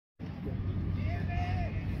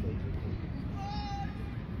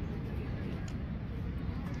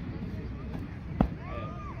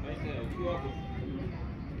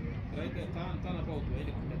Right there, turn about.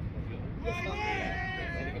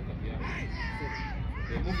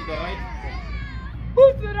 Move to the right.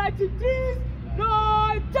 Move to the right, please.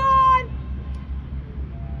 Right, turn.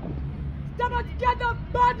 Step out together,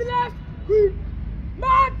 back to left.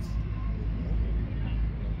 March.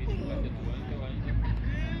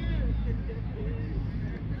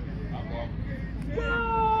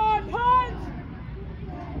 Good, hands.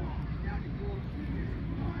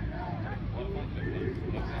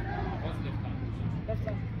 Left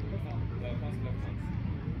hand.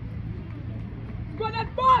 Good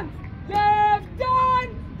advance. Left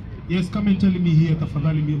hand. Yes, come and tell me here,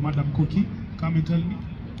 tafadhali, Madam Cookie. Come and tell me.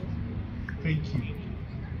 Thank you.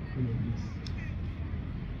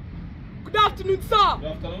 Good afternoon, sir. Good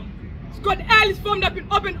afternoon. Squad L is formed up in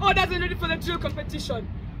open orders and ready for the drill competition.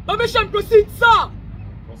 Permission proceed, sir.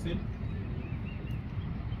 Proceed.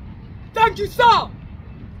 Thank you, sir.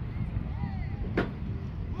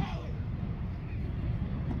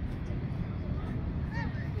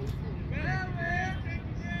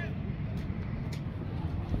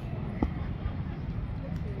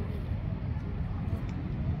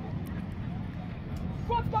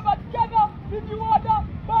 Squad cover together, review order,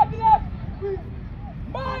 back left,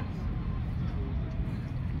 march.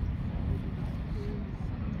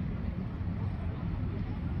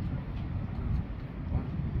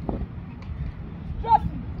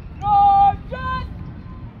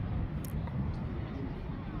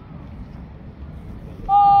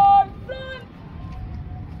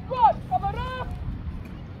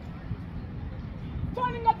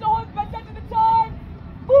 Turning at the horse by setting the time.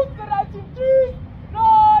 Move the right in 3,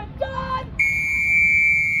 right turn.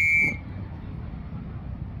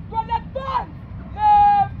 Squad advance,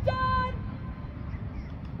 left turn.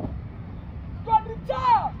 Squad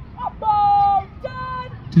retire, about turn.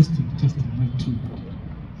 Testing, mic 2.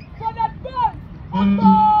 Squad advance,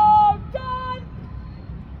 about turn.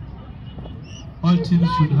 All teams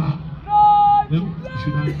should have.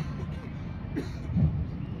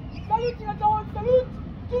 Saluting at the horse, salute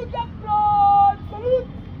to the front, salute.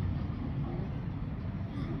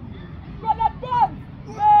 Squad advance,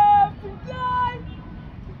 left in line.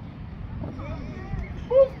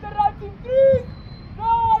 Move the right in 3,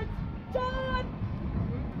 right turn.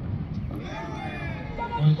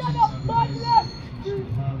 Come together, back left,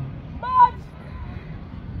 march.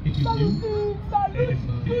 It is you. Saluting,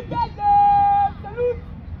 salute to the left, salute.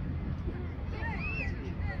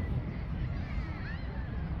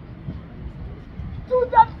 To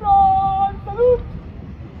the front, salute.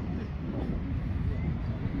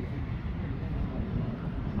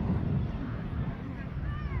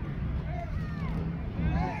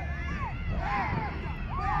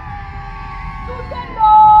 To the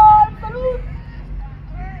left, salute.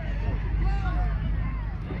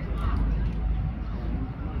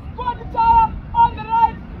 Squad retire on the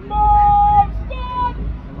right, march, squad.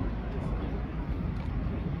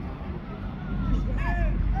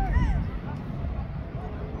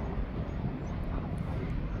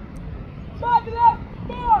 Back left,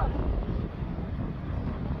 march.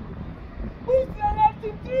 Move to the left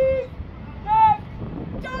in 3, left,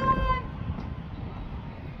 turn.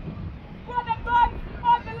 Squad advance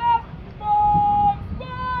on the left, march,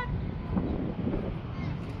 squad.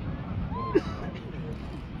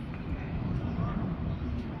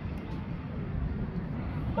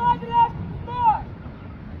 Back left, march.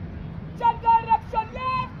 Change direction,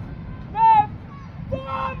 left,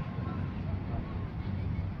 form.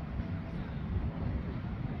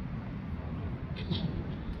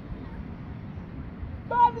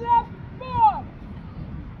 Back left, form.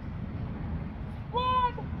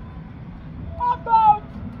 Squad, about,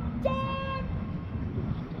 turn.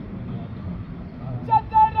 Change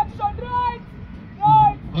direction, right,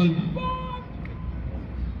 form.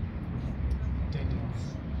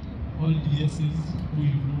 All DSs who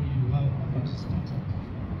you know you have participated.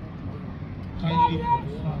 Kindly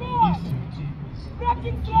confirm if your team is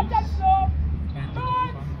Braking not straight and slow. Kindly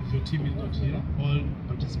confirm if your team is not here. All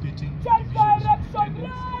participating Change divisions direction, of attendance.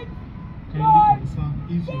 right, Kindly confirm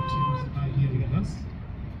if your teams are here with us.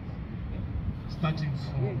 Starting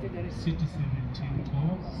from City 17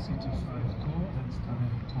 core, City 5 core, and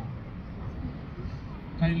Starehe core.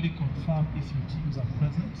 Kindly confirm if your teams are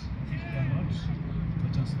present. If they are not,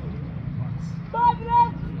 let us know in advance. back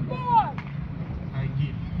left, form.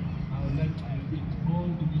 Again, I would like to repeat all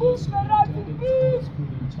the Move videos the of right the in attendance, 3, school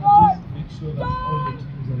and right, charges. Make sure that all the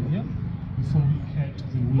teams are here before we head to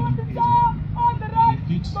the Squad winning retire area. on the I right,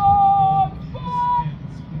 repeat, march, all the form. and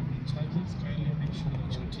school and charges. Kindly make sure that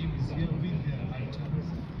your team is here with their items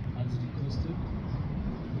as requested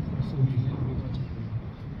before we head over to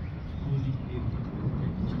the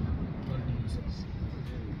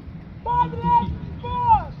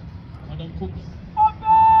Cooks.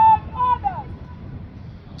 Open orders.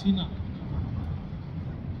 Tina.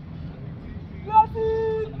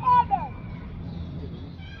 Closing orders.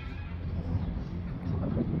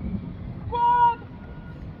 Squad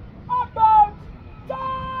about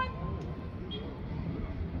time.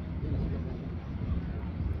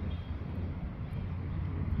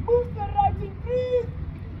 Move the right in 3,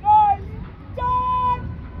 right, turn.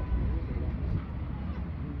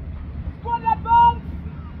 Squad advance.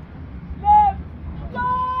 Left,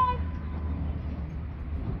 turn.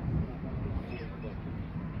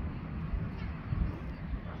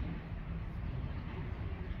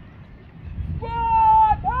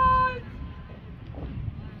 Squad halt.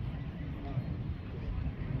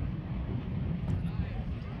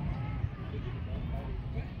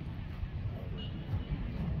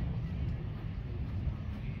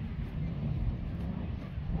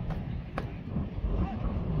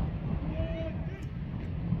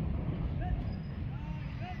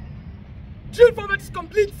 Drill format is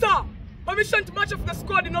complete, sir. Permission to march off the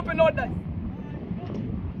squad in open orders.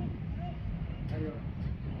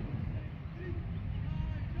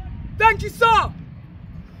 Thank you, sir.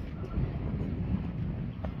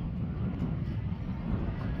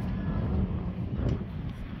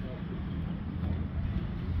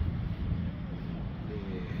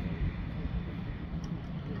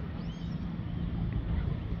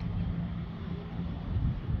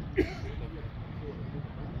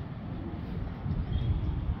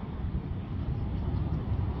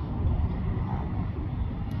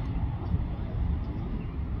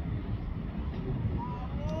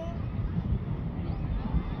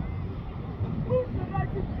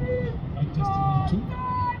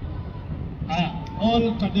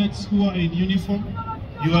 All cadets who are in uniform,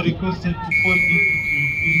 you are requested to fall into your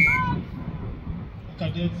field.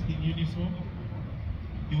 Cadets in uniform,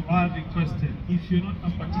 you are requested. If you're not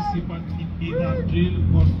a participant in either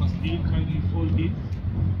drill or first aid, kindly fall in.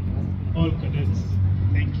 All cadets.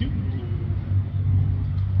 Thank you.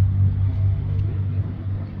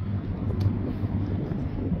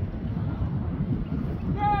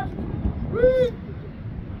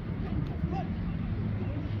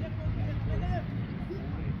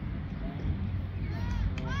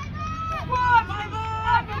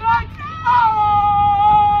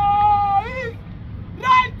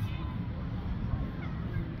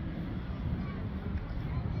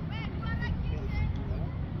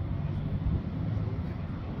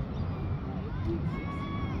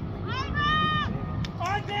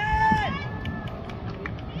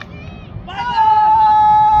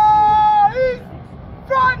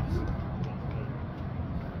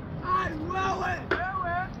 I will it!